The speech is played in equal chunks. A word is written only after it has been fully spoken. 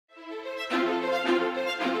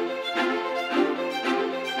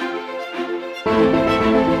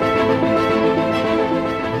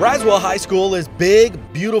Braswell High School is big,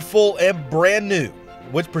 beautiful, and brand new,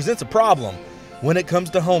 which presents a problem when it comes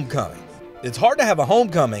to homecoming. It's hard to have a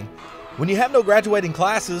homecoming when you have no graduating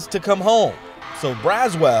classes to come home. So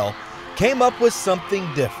Braswell came up with something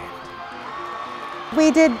different. We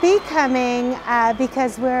did BeComing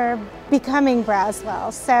because we're becoming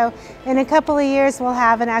Braswell. So in a couple of years we'll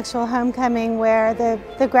have an actual homecoming where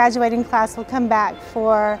the graduating class will come back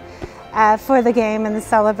for the game and the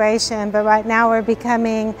celebration. But right now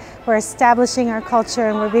we're establishing our culture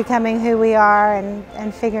and we're becoming who we are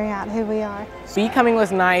and figuring out who we are. BeComing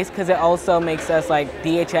was nice because it also makes us like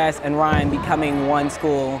DHS and Ryan becoming one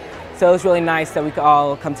school. So it was really nice that we could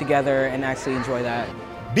all come together and actually enjoy that.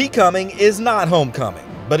 BeComing is not homecoming,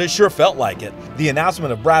 but it sure felt like it. The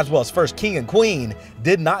announcement of Braswell's first king and queen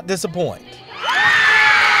did not disappoint.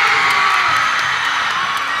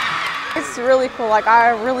 It's really cool. Like, I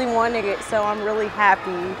really wanted it, so I'm really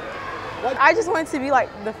happy. I just wanted to be like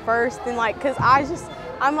the first, and like, cause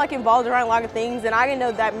I'm like involved around a lot of things, and I didn't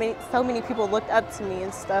know that so many people looked up to me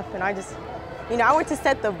and stuff, and I just, I went to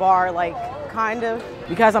set the bar, like, kind of.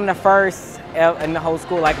 Because I'm the first in the whole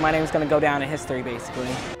school, like my name's gonna go down in history, basically.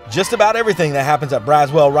 Just about everything that happens at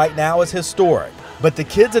Braswell right now is historic, but the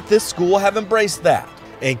kids at this school have embraced that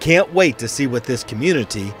and can't wait to see what this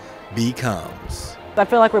community becomes. I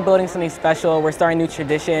feel like we're building something special, we're starting new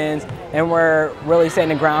traditions, and we're really setting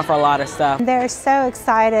the ground for a lot of stuff. They're so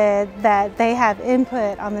excited that they have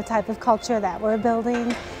input on the type of culture that we're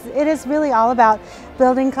building. It is really all about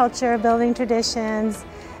building culture, building traditions,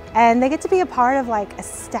 and they get to be a part of like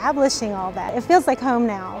establishing all that. It feels like home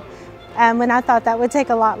now. When I thought that would take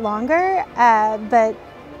a lot longer, but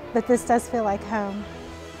this does feel like home.